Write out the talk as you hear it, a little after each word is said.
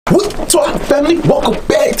Whaatwaa family, welcome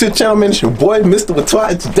back to the channel, man. It's your boy, Mr.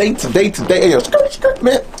 Whaatwaa. Today, hey, yo,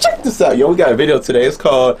 man, check this out, yo. We got a video today. It's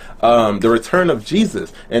called The Return of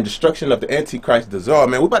Jesus and Destruction of the Antichrist Dajjal.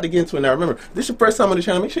 Man, we're about to get into it now. Remember, this is your first time on the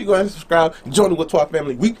channel. Make sure you go ahead and subscribe. Join the Whaatwaa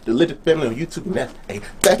family. We, the legit family on YouTube. And that's a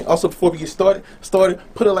fact. Also, before we get started,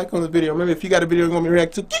 put a like on the video. Remember, if you got a video you want me to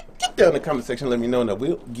react to, get down in the comment section. Let me know, and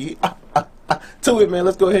we'll get to it, man.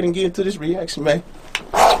 Let's go ahead and get into this reaction, man.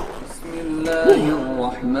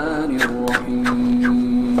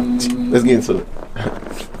 Let's get into it.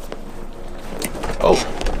 Oh,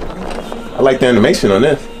 I like the animation on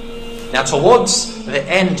this. Now, towards the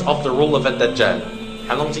end of the rule of Ad-Dajjal,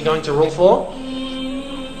 how long is he going to rule for?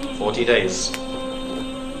 40 days.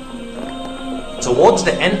 Towards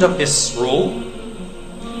the end of this rule,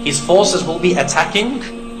 his forces will be attacking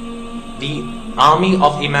the army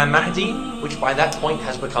of Imam Mahdi, which by that point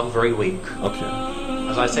has become very weak. Okay.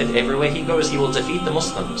 As I said, everywhere he goes, he will defeat the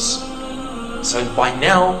Muslims. So by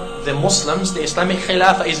now, the Muslims, the Islamic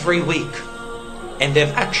Khilafah is very weak. And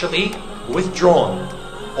they've actually withdrawn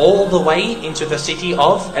all the way into the city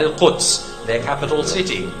of Al-Quds, their capital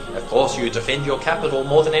city. Of course, you defend your capital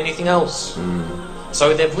more than anything else.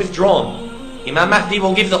 So they've withdrawn. Imam Mahdi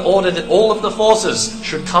will give the order that all of the forces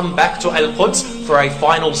should come back to Al-Quds for a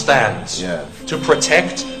final stand. To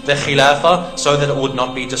protect the Khilafah so that it would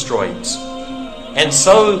not be destroyed. And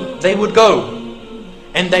so they would go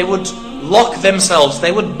and they would lock themselves,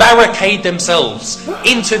 they would barricade themselves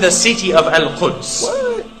into the city of Al-Quds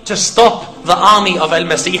to stop the army of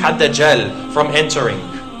Al-Masih Ad-Dajjal from entering.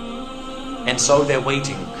 And so they're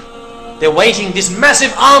waiting. They're waiting, this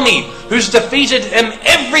massive army who's defeated them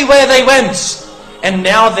everywhere they went. And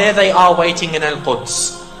now there they are waiting in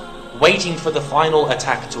Al-Quds, waiting for the final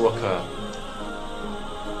attack to occur.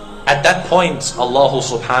 At that point, Allah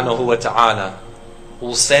subhanahu wa ta'ala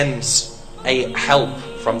will send a help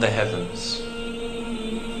from the heavens.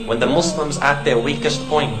 When the Muslims at their weakest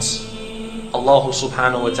point, Allah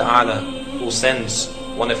subhanahu wa ta'ala will send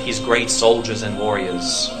one of his great soldiers and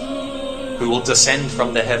warriors who will descend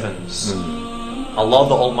from the heavens. Allah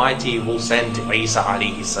the Almighty will send Isa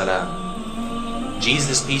alayhi salam.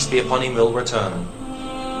 Jesus, peace be upon him, will return.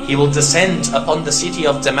 He will descend upon the city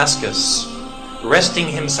of Damascus, resting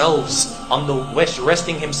himself on the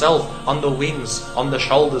wings, on the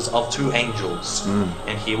shoulders of two angels.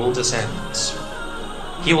 And he will descend.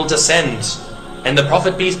 He will descend. And the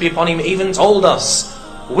Prophet, peace be upon him, even told us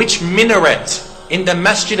which minaret in the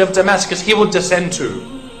Masjid of Damascus he will descend to.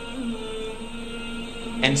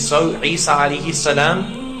 And so Isa alayhi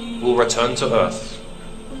salam will return to earth.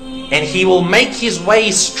 And he will make his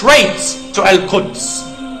way straight to Al-Quds.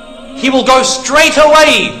 He will go straight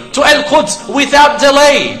away to Al-Quds without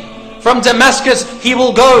delay. From Damascus, he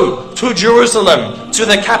will go to Jerusalem, to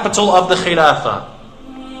the capital of the Khilafah.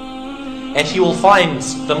 And he will find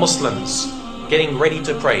the Muslims getting ready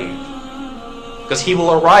to pray. Because he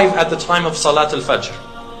will arrive at the time of Salat al-Fajr.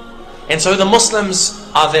 And so the Muslims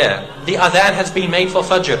are there. The adhan has been made for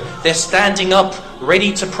Fajr. They're standing up,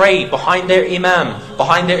 ready to pray behind their Imam.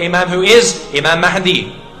 Behind their Imam, who is Imam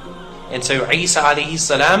Mahdi. And so Isa alayhi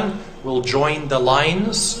salam will join the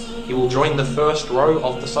lines. He will join the first row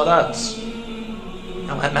of the salats.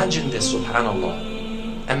 Now imagine this,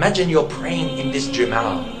 subhanallah. Imagine you're praying in this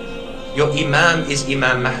Jama'ah. Your Imam is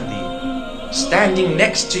Imam Mahdi. Standing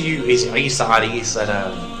next to you is Isa alayhi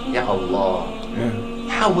salam. Ya Allah.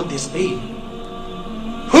 How would this be?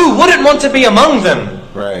 Who wouldn't want to be among them?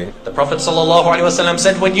 Right. The Prophet ﷺ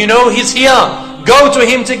said, when you know he's here, go to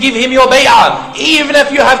him to give him your bay'ah, even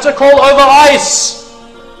if you have to crawl over ice.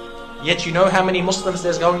 Yet you know how many Muslims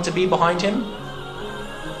there's going to be behind him?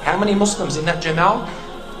 How many Muslims in that Jama'ah?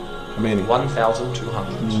 How many?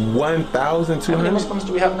 1,200. 1,200? How many Muslims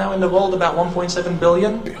do we have now in the world? About 1.7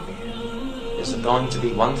 billion? There's going to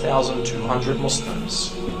be 1,200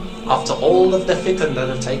 Muslims. After all of the fitan that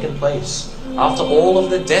have taken place, after all of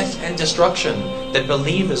the death and destruction, the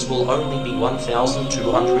believers will only be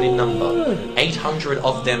 1,200 in number. 800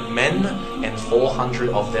 of them men and 400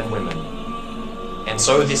 of them women. And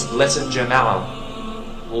so this blessed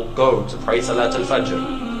Jama'ah will go to pray Salat al-Fajr.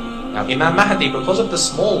 Now Imam Mahdi, because of the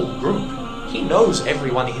small group, he knows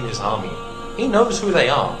everyone in his army. He knows who they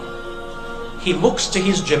are. He looks to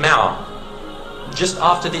his Jama'ah just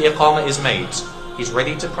after the Iqamah is made. He's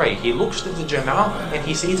ready to pray. He looks to the Jama'ah and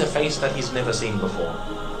he sees a face that he's never seen before.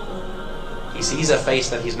 He sees a face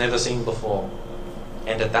that he's never seen before.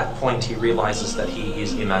 And at that point he realizes that he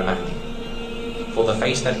is Imam Mahdi. For the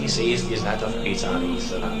face that he sees is that of Isa alayhi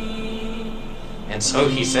salam. And so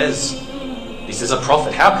he says, this is a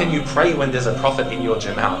prophet. How can you pray when there's a prophet in your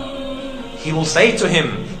Jama'ah? He will say to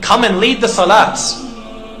him, come and lead the salats.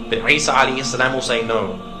 But Isa alayhi salam will say,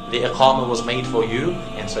 no, the iqamah was made for you,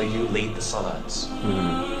 and so you lead the salats.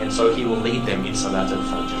 And so he will lead them in salat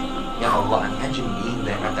al-fajr. Ya Allah, imagine being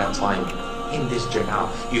there at that time, in this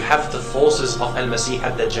jama'ah. You have the forces of al-Masih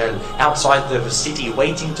Ad-Dajjal outside the city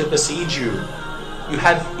waiting to besiege you. You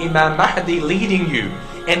have Imam Mahdi leading you,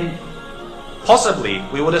 and possibly,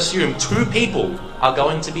 we would assume, 2 people are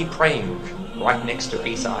going to be praying right next to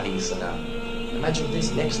Isa alayhi salam. Imagine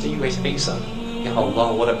this, next to you is Isa. Ya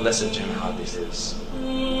Allah, what a blessed jama'ah this is.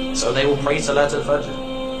 So they will pray Salat al-Fajr.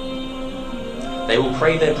 They will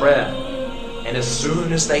pray their prayer. And as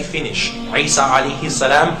soon as they finish, Isa alayhi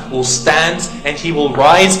salam will stand and he will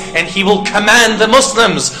rise and he will command the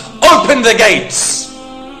Muslims, open the gates.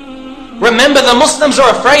 Remember, the Muslims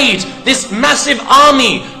are afraid. This massive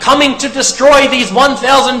army coming to destroy these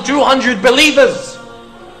 1,200 believers.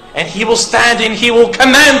 And he will stand and he will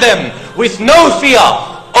command them with no fear,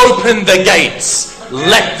 open the gates,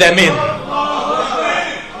 let them in.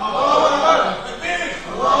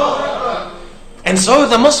 And so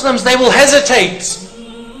the Muslims, they will hesitate.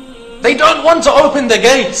 They don't want to open the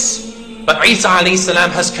gates. But Isa alayhi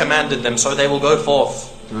salam has commanded them, so they will go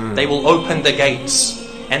forth. They will open the gates.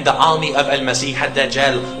 And the army of Al-Masih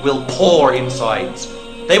Ad-Dajjal will pour inside.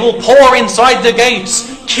 They will pour inside the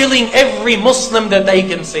gates, killing every Muslim that they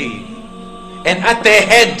can see. And at their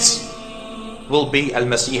heads will be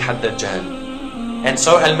Al-Masih Ad-Dajjal. And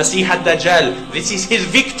so Al-Masih Ad-Dajjal, this is his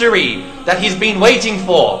victory that he's been waiting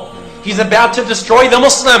for. He's about to destroy the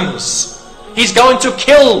Muslims. He's going to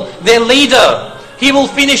kill their leader. He will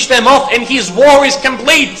finish them off and his war is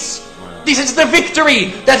complete. This is the victory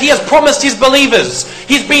that he has promised his believers.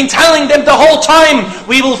 He's been telling them the whole time,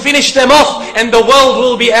 we will finish them off and the world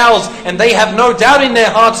will be ours. And they have no doubt in their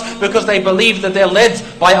hearts because they believe that they're led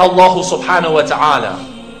by Allah subhanahu wa ta'ala.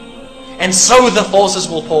 And so the forces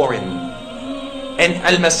will pour in. And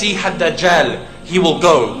Al-Masih Ad-Dajjal, he will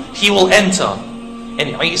go, he will enter.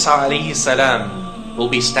 And Isa alayhi salam will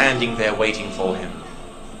be standing there waiting for him.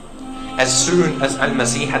 As soon as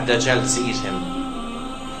Al-Masih Ad-Dajjal sees him,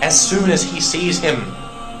 as soon as he sees him,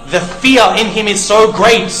 the fear in him is so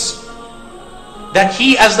great that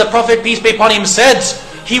he, as the Prophet peace be upon him said,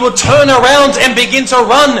 he would turn around and begin to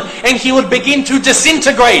run and he would begin to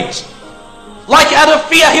disintegrate. Like out of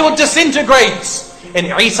fear he would disintegrate. And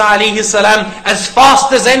Isa alayhi salam, as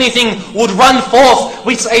fast as anything, would run forth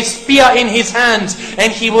with a spear in his hand,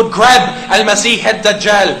 and he would grab Al-Masih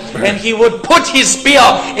Ad-Dajjal, and he would put his spear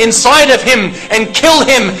inside of him and kill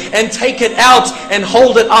him and take it out and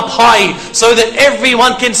hold it up high so that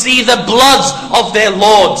everyone can see the blood of their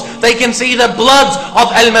Lord. They can see the blood of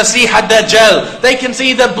Al-Masih Ad-Dajjal. They can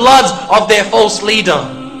see the blood of their false leader.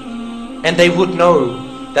 And they would know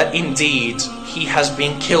that indeed he has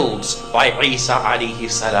been killed by Isa alayhi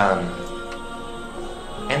salam.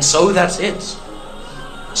 And so that's it.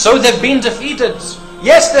 So they've been defeated.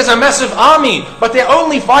 Yes, there's a massive army, but they're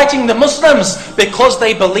only fighting the Muslims because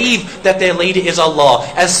they believe that their leader is Allah.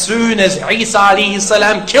 As soon as Isa alayhi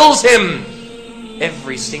salam kills him,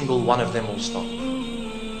 every single one of them will stop.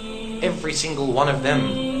 Every single one of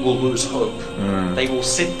them will lose hope. They will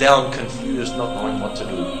sit down confused, not knowing what to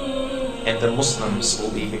do. And the Muslims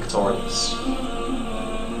will be victorious.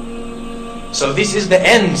 So this is the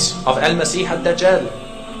end of Al-Masih Ad-Dajjal,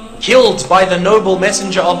 killed by the noble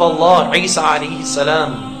messenger of Allah, Isa alayhi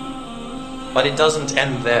salam. But it doesn't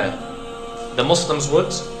end there. The Muslims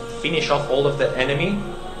would finish off all of the enemy.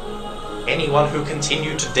 Anyone who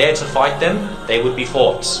continued to dare to fight them, they would be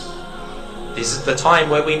fought. This is the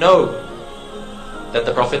time where we know that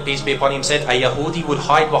the Prophet peace be upon him said, a Yahudi would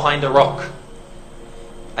hide behind a rock.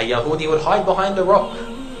 A Yahudi would hide behind a rock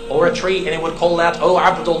or a tree and it would call out, "O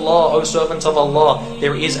Abdullah, O servant of Allah,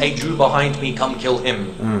 there is a Jew behind me, come kill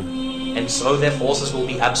him." And so their forces will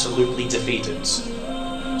be absolutely defeated.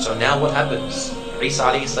 So now what happens? Isa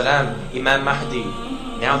alayhi salam, Imam Mahdi,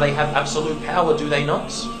 now they have absolute power, do they not?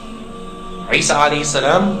 Isa alayhi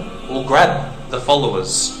salam will grab the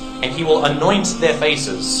followers and he will anoint their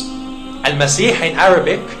faces. Al-Masih in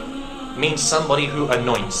Arabic means somebody who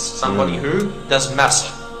anoints, somebody who does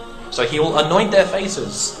masah. So he will anoint their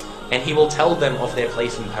faces and he will tell them of their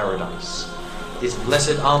place in paradise. This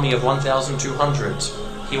blessed army of 1,200,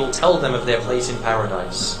 he will tell them of their place in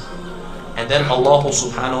paradise. And then Allah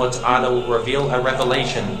subhanahu wa ta'ala will reveal a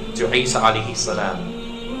revelation to Isa alayhi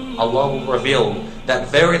salam. Allah will reveal that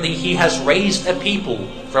verily he has raised a people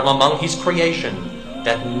from among his creation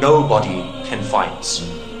that nobody can fight.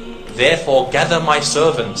 Therefore gather my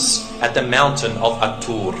servants at the mountain of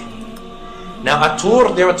At-Tur. Now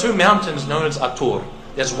At-Tur, there are 2 mountains known as At-Tur.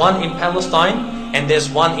 There's one in Palestine and there's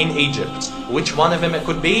one in Egypt. Which one of them it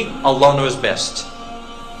could be, Allah knows best.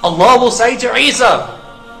 Allah will say to Isa,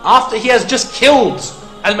 after he has just killed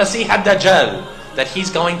Al-Masih Ad-Dajjal, that he's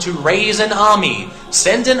going to raise an army,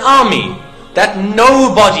 send an army that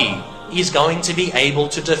nobody is going to be able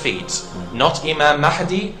to defeat. Not Imam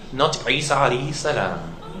Mahdi, not Isa alayhi salam.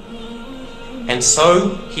 And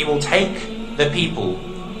so he will take the people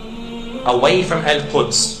away from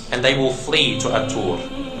Al-Quds and they will flee to At-Tur.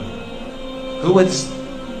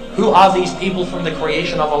 Who are these people from the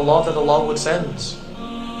creation of Allah that Allah would send?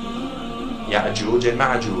 Ya'juj and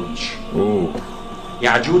Ma'juj.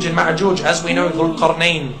 Ya'juj and Ma'juj, as we know, Dhul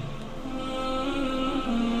Qarnayn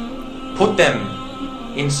put them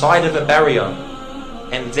inside of a barrier,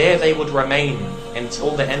 and there they would remain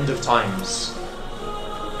until the end of times.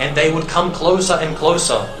 And they would come closer and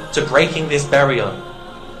closer to breaking this barrier.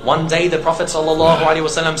 One day the Prophet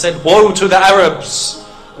ﷺ said, "Woe to the Arabs!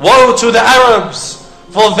 Woe to the Arabs!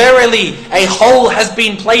 For verily a hole has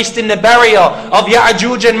been placed in the barrier of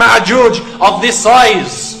Ya'juj and Ma'juj of this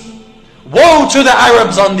size. Woe to the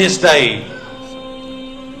Arabs on this day!"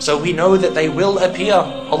 So we know that they will appear.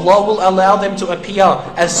 Allah will allow them to appear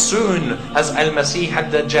as soon as Al-Masih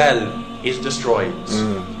Ad-Dajjal is destroyed.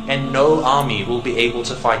 And no army will be able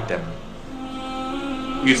to fight them.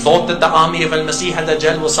 You thought that the army of Al-Masih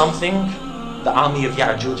Ad-Dajjal was something? The army of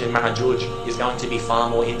Ya'juj and Ma'juj is going to be far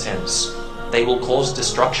more intense. They will cause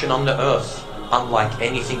destruction on the earth unlike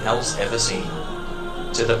anything else ever seen.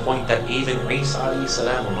 To the point that even Isa alayhi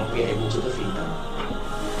salam will not be able to defeat them.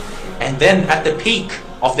 And then at the peak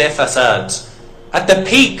of their fasad, at the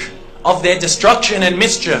peak of their destruction and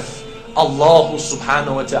mischief, Allah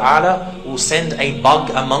subhanahu wa ta'ala will send a bug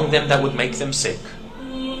among them that would make them sick.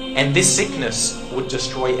 And this sickness would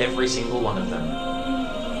destroy every single one of them.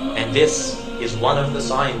 And this is one of the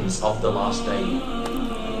signs of the last day.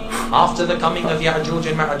 After the coming of Ya'juj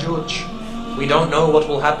and Ma'juj, we don't know what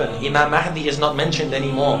will happen. Imam Mahdi is not mentioned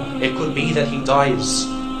anymore. It could be that he dies.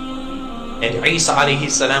 And Isa alayhi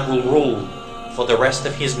salam will rule for the rest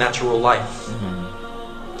of his natural life.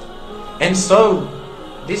 And so,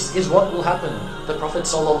 this is what will happen. The Prophet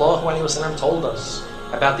ﷺ told us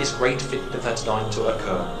about this great fitna that's going to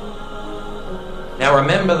occur. Now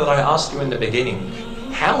remember that I asked you in the beginning,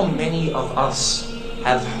 how many of us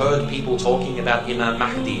have heard people talking about Imam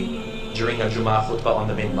Mahdi during a Jum'ah khutbah on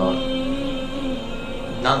the minbar?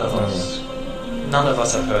 None of us. None of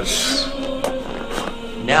us have heard this.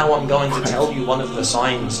 Now I'm going to tell you one of the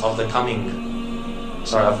signs of the coming,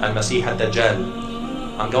 of Al-Masih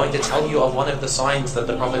Ad-Dajjal. I'm going to tell you of one of the signs that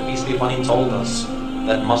the Prophet peace be upon him told us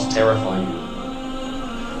that must terrify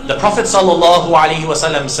you. The Prophet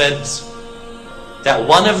ﷺ said that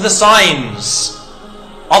one of the signs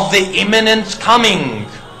of the imminent coming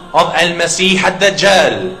of Al-Masih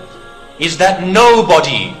Ad-Dajjal is that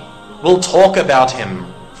nobody will talk about him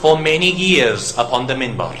for many years upon the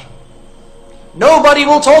minbar. Nobody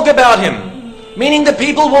will talk about him, meaning the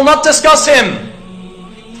people will not discuss him.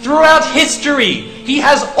 Throughout history, he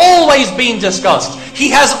has always been discussed. He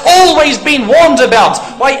has always been warned about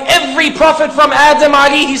by every prophet from Adam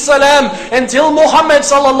alayhi salam until Muhammad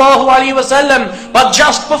sallallahu alayhi wasallam. But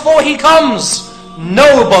just before he comes,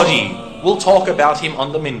 nobody will talk about him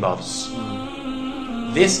on the minbars.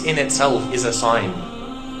 This in itself is a sign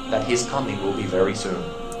that his coming will be very soon.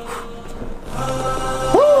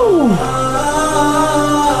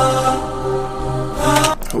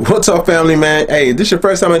 What's up, family, man? Hey, if this is your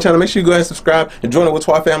first time on the channel, make sure you go ahead and subscribe and join the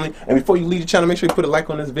Whaatwaa family. And before you leave the channel, make sure you put a like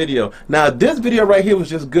on this video. Now, this video right here was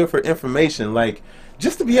just good for information, like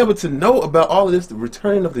just to be able to know about all of this, the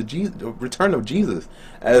return of Jesus,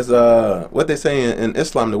 as what they say in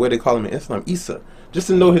Islam, the way they call him in Islam, Isa. Just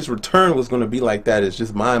to know his return was going to be like that is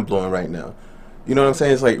just mind blowing right now. You know what I'm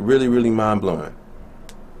saying? It's like really, really mind blowing.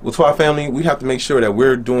 Whaatwaa family, we have to make sure that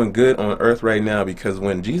we're doing good on earth right now, because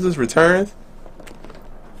when Jesus returns,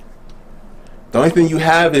 the only thing you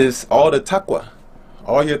have is all the taqwa,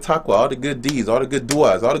 all your taqwa, all the good deeds, all the good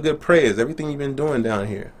du'as, all the good prayers, everything you've been doing down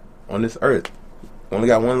here on this earth. You only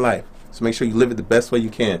got one life, so make sure you live it the best way you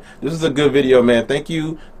can. This is a good video, man. Thank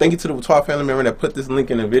you to the Whaatwaa family member that put this link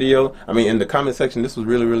in the video. I mean, in the comment section. This was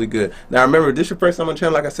really, really good. Now remember, if this is your first time on the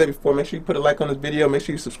channel, like I said before, make sure you put a like on this video. Make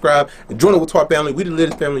sure you subscribe and join the Whaatwaa family. We the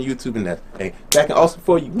latest family on YouTube, and that. Hey, back and also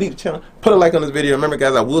before you leave the channel, put a like on this video. Remember,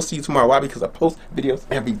 guys, I will see you tomorrow. Why? Because I post videos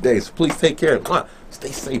every day. So please take care.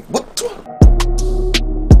 Stay safe. Whaatwaa.